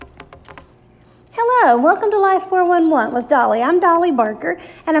Hello, welcome to Life 411 with Dolly. I'm Dolly Barker,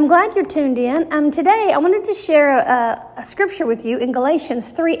 and I'm glad you're tuned in. Today, I wanted to share a scripture with you in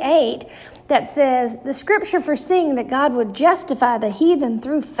Galatians 3:8 that says, the scripture foreseeing that God would justify the heathen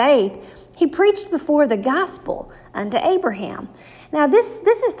through faith, he preached before the gospel unto Abraham. Now, this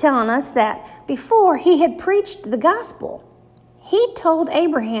is telling us that before he had preached the gospel, he told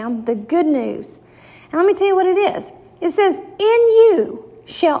Abraham the good news. And let me tell you what it is. It says, in you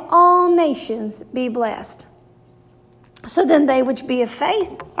shall all nations be blessed. So then they which be of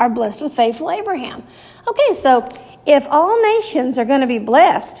faith are blessed with faithful Abraham. Okay, so if all nations are going to be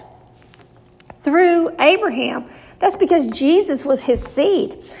blessed through Abraham, that's because Jesus was his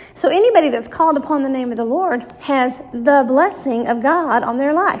seed. So anybody that's called upon the name of the Lord has the blessing of God on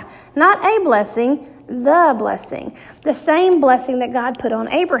their life. Not a blessing, the blessing. The same blessing that God put on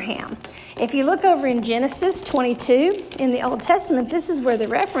Abraham. If you look over in Genesis 22 in the Old Testament, this is where the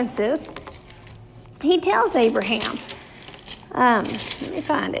reference is. He tells Abraham, let me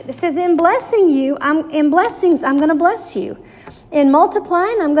find it. It says, in blessings, I'm going to bless you. In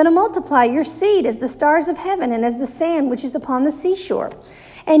multiplying, I'm going to multiply your seed as the stars of heaven and as the sand which is upon the seashore.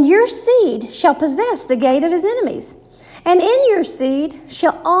 And your seed shall possess the gate of his enemies. And in your seed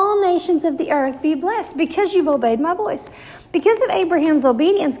shall all nations of the earth be blessed, because you've obeyed my voice. Because of Abraham's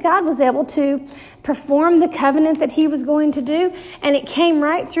obedience, God was able to perform the covenant that he was going to do, and it came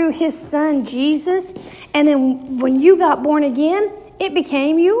right through his son, Jesus. And then when you got born again, it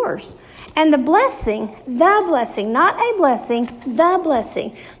became yours. And the blessing, not a blessing,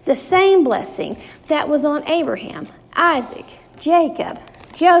 the same blessing that was on Abraham, Isaac, Jacob,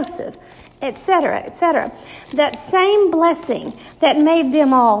 Joseph, etc., etc. That same blessing that made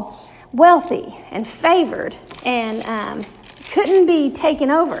them all wealthy and favored and couldn't be taken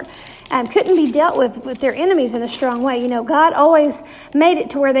over, couldn't be dealt with their enemies in a strong way. You know, God always made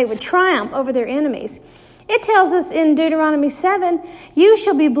it to where they would triumph over their enemies. It tells us in Deuteronomy 7, you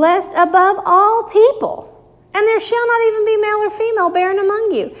shall be blessed above all people, and there shall not even be male or female barren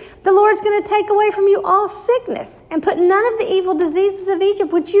among you. The Lord's going to take away from you all sickness and put none of the evil diseases of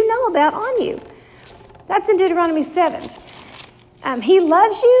Egypt, which you know about, on you. That's in Deuteronomy 7. He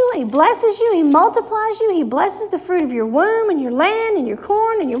loves you, he blesses you, he multiplies you, he blesses the fruit of your womb and your land and your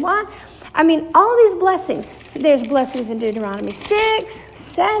corn and your wine. I mean, all these blessings. There's blessings in Deuteronomy 6,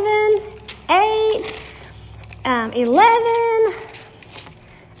 7, 8, 11,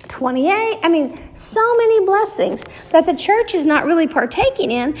 28. I mean, so many blessings that the church is not really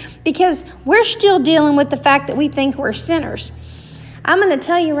partaking in because we're still dealing with the fact that we think we're sinners. I'm going to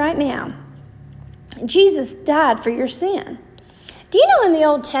tell you right now, Jesus died for your sin. Do you know in the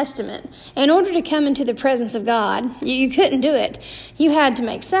Old Testament, in order to come into the presence of God, you couldn't do it. You had to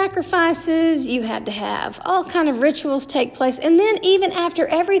make sacrifices. You had to have all kind of rituals take place. And then even after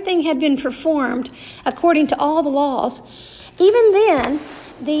everything had been performed according to all the laws, even then,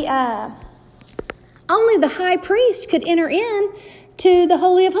 only the high priest could enter in to the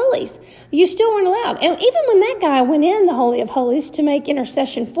Holy of Holies. You still weren't allowed. And even when that guy went in the Holy of Holies to make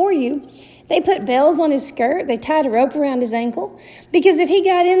intercession for you, they put bells on his skirt. They tied a rope around his ankle. Because if he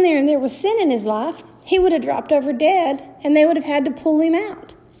got in there and there was sin in his life, he would have dropped over dead and they would have had to pull him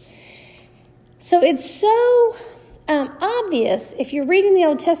out. So it's so obvious, if you're reading the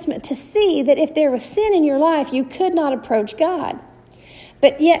Old Testament, to see that if there was sin in your life, you could not approach God.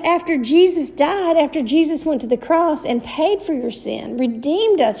 But yet after Jesus died, after Jesus went to the cross and paid for your sin,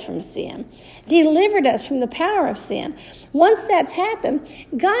 redeemed us from sin, delivered us from the power of sin, once that's happened,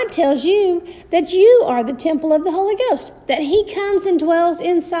 God tells you that you are the temple of the Holy Ghost, that he comes and dwells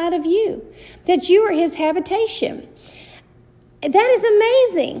inside of you, that you are his habitation. That is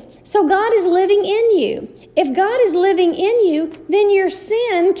amazing. So God is living in you. If God is living in you, then your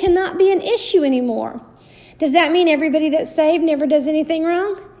sin cannot be an issue anymore. Does that mean everybody that's saved never does anything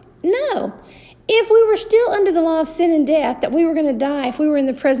wrong? No. If we were still under the law of sin and death, that we were going to die if we were in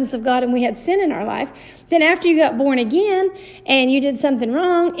the presence of God and we had sin in our life, then after you got born again and you did something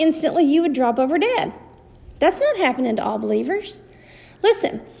wrong, instantly you would drop over dead. That's not happening to all believers.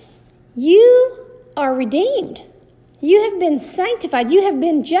 Listen, you are redeemed. You have been sanctified. You have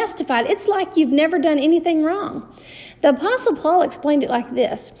been justified. It's like you've never done anything wrong. The Apostle Paul explained it like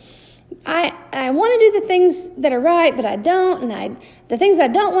this. I want to do the things that are right, but I don't. And the things I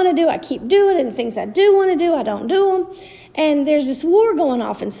don't want to do, I keep doing. And the things I do want to do, I don't do them. And there's this war going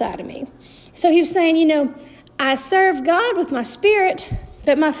off inside of me. So he was saying, I serve God with my spirit,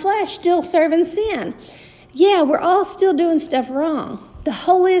 but my flesh still serving sin. Yeah, we're all still doing stuff wrong. The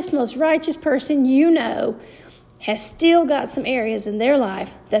holiest, most righteous person you know has still got some areas in their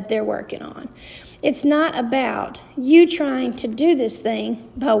life that they're working on. It's not about you trying to do this thing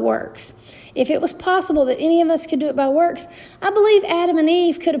by works. If it was possible that any of us could do it by works, I believe Adam and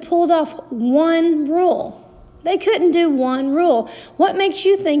Eve could have pulled off one rule. They couldn't do one rule. What makes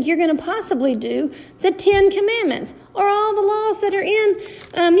you think you're going to possibly do the 10 Commandments or all the laws that are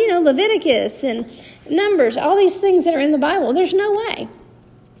in, Leviticus and Numbers, all these things that are in the Bible? There's no way.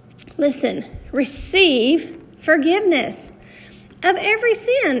 Listen, receive forgiveness of every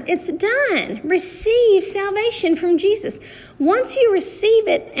sin. It's done. Receive salvation from Jesus. Once you receive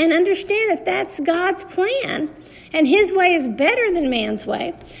it and understand that that's God's plan and his way is better than man's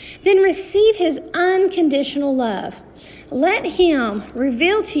way, then receive his unconditional love. Let him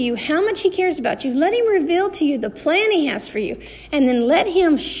reveal to you how much he cares about you. Let him reveal to you the plan he has for you. And then let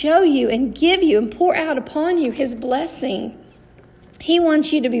him show you and give you and pour out upon you his blessing. He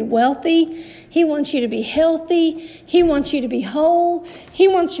wants you to be wealthy. He wants you to be healthy. He wants you to be whole. He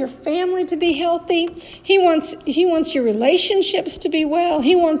wants your family to be healthy. He wants your relationships to be well.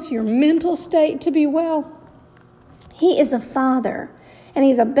 He wants your mental state to be well. He is a father, and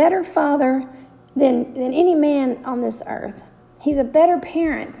he's a better father than any man on this earth. He's a better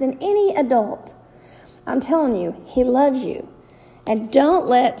parent than any adult. I'm telling you, he loves you. And don't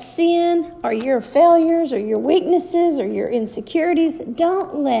let sin or your failures or your weaknesses or your insecurities,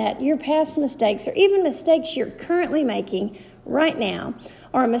 don't let your past mistakes or even mistakes you're currently making right now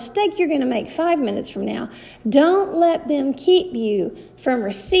or a mistake you're going to make 5 minutes from now, don't let them keep you from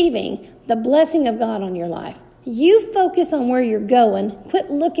receiving the blessing of God on your life. You focus on where you're going.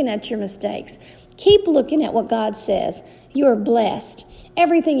 Quit looking at your mistakes. Keep looking at what God says. You are blessed.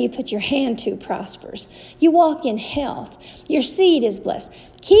 Everything you put your hand to prospers. You walk in health. Your seed is blessed.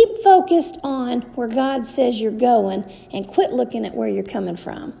 Keep focused on where God says you're going and quit looking at where you're coming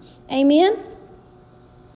from. Amen?